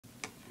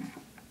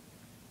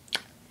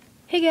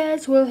Hey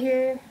guys, Will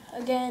here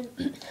again,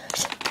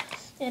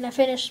 and I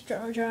finished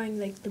drawing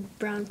like the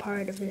brown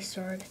part of this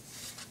sword.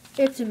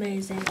 It's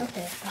amazing.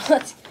 Okay,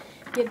 let's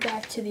get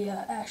back to the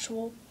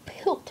actual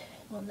hilt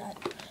on that.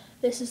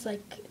 This is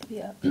like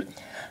the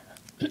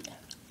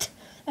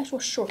actual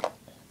short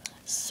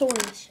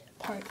sword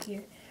part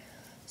here.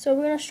 So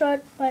we're gonna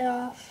start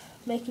by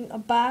making a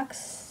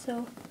box.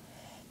 So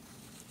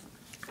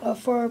a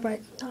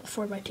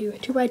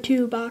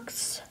 2x2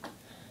 box.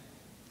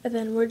 And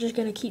then we're just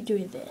gonna keep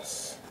doing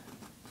this.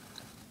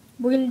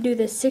 We're gonna do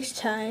this 6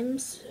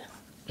 times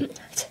to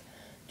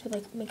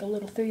like make a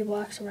little 3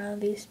 blocks around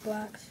these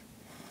blocks.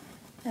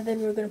 And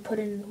then we're gonna put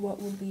in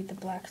what will be the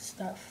black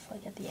stuff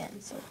like at the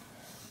end. So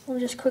we'll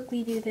just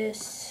quickly do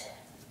this.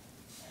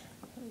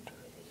 1, 2,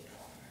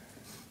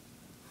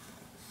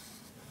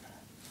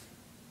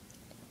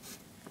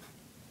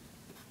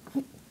 3,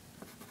 4.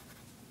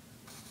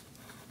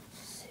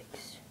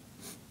 6,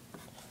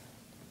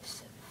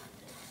 7.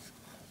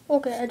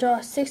 Okay, I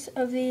draw 6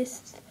 of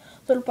these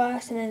little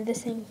blocks, and then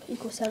this thing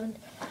equals 7.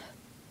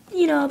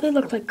 You know, they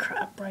look like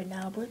crap right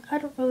now, but I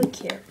don't really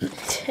care.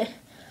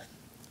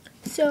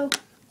 So,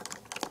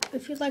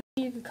 if you'd like,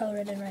 you can color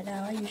it in right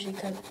now. I usually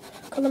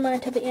color mine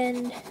to the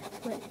end,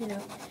 but you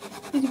know,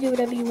 you can do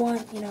whatever you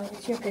want. You know,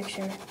 it's your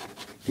picture.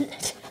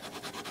 It's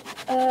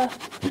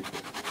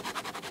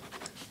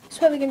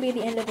probably gonna be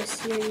the end of this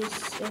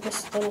series, of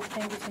this little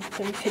thing. It's like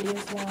 3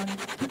 videos long.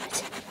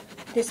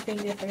 This being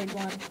the 3rd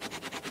one.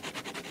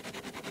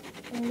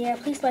 And yeah,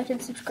 please like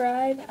and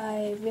subscribe.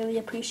 I really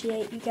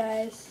appreciate you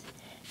guys.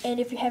 And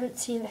if you haven't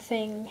seen the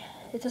thing,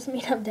 it doesn't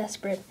mean I'm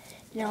desperate.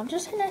 You know, I'm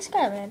just a nice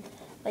guy, man.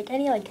 Like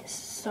any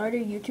starter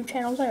YouTube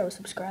channels, I always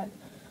subscribe.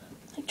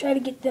 I try to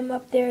get them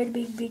up there to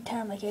be big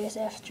time, like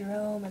ASF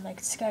Jerome and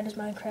like Sky Does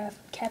Minecraft,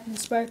 Captain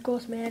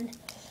Sparkles, man.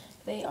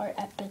 They are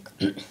epic.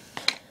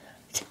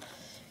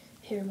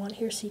 Here, want to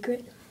hear a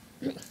secret?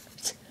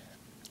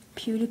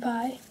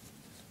 PewDiePie.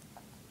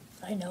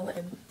 I know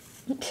him.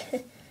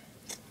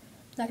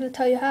 Not gonna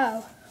tell you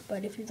how,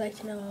 but if you'd like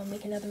to know, I'll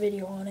make another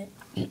video on it.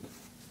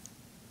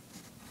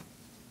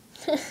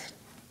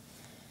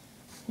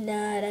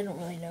 Nah, I don't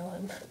really know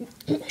him.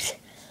 It's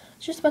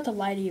just about to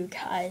lie to you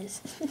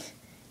guys.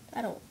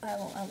 I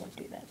won't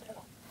do that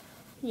though.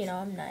 You know,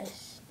 I'm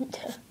nice.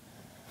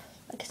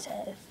 Like I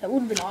said, that would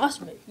have been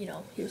awesome if, you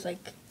know, he was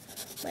like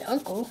my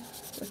uncle,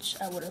 which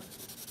I would have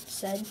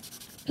said.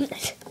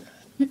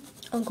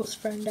 Uncle's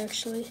friend,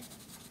 actually.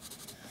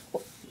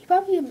 Well, he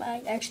probably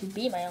might actually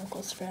be my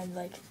uncle's friend.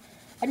 Like,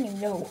 I don't even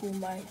know who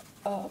my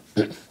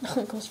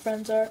uncle's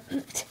friends are.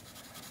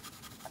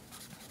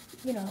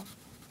 You know.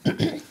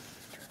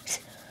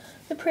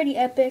 They're pretty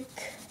epic.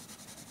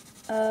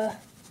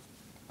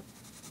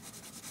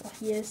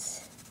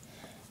 Yes.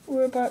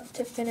 We're about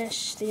to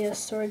finish the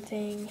sword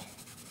thing.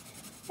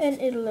 And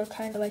it'll look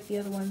kind of like the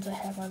other ones I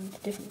have on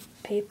different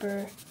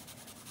paper.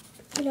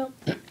 You know.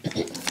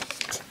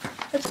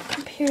 Let's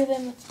compare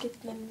them. Let's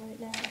get them right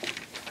now.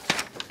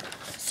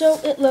 So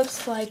it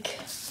looks like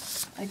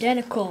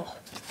identical.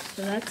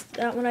 So that's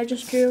that one I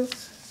just drew.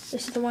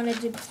 This is the one I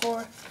did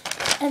before.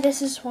 And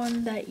this is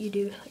one that you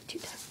do like 2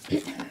 times.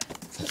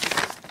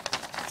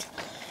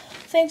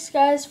 Thanks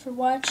guys for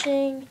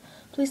watching.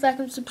 Please like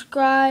and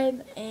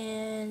subscribe.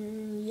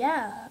 And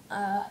yeah,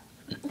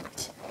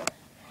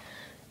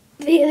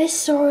 this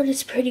sword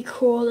is pretty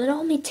cool. It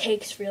only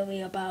takes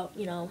really about,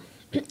 you know,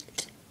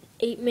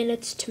 8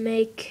 minutes to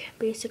make.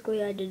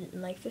 Basically, I did it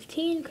in like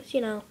 15 because,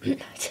 you know,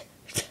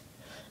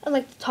 I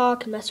like to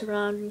talk and mess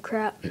around and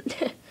crap.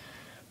 But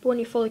when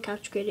you fully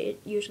concentrate it, it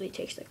usually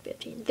takes like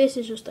 15. This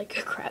is just like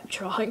a crap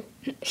drawing.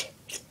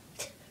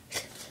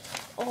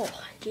 Oh,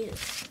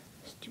 Jesus.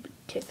 Stupid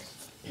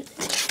tips.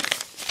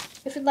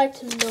 If you'd like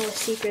to know a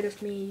secret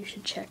of me, you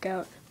should check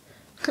out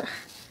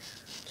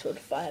Sword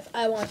 5.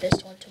 I want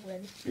this one to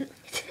win.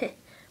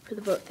 For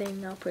the vote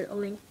thing, I'll put a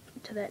link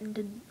to that in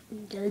the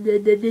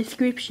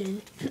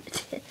description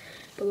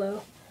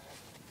below.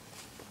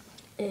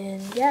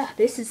 And yeah,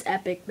 this is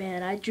epic,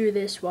 man. I drew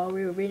this while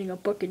we were reading a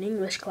book in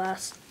English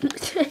class.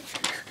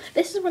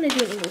 This is what I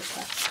do in English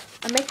class.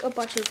 I make a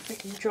bunch of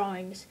freaking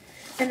drawings.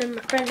 And then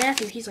my friend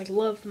Matthew, he's like,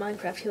 loves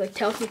Minecraft. He like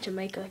tells me to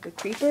make like a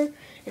creeper.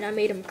 And I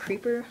made him a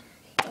creeper.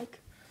 Like,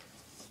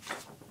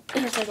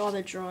 and it's like all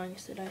the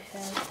drawings that I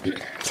have.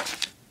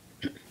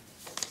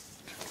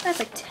 I have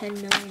like 10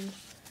 million.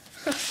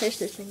 There's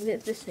this thing.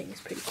 This thing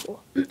is pretty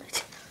cool.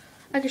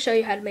 I can show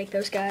you how to make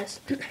those guys.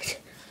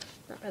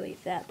 Not really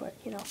that, but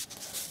you know.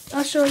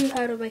 I'll show you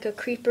how to make a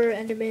creeper,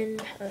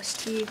 Enderman,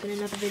 Steve in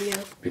another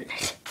video.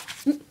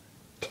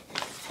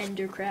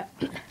 Ender crap.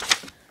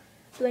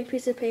 Blank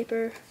piece of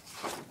paper.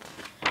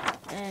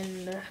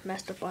 And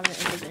messed up on an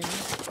Enderman.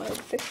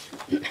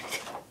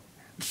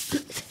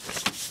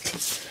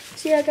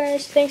 So yeah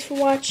guys, thanks for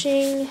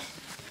watching.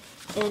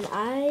 And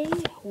I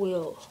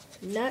will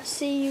not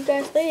see you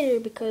guys later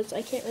because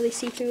I can't really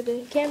see through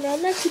the camera.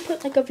 I'll actually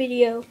put like a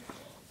video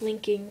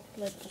linking,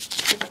 like,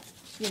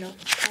 you know,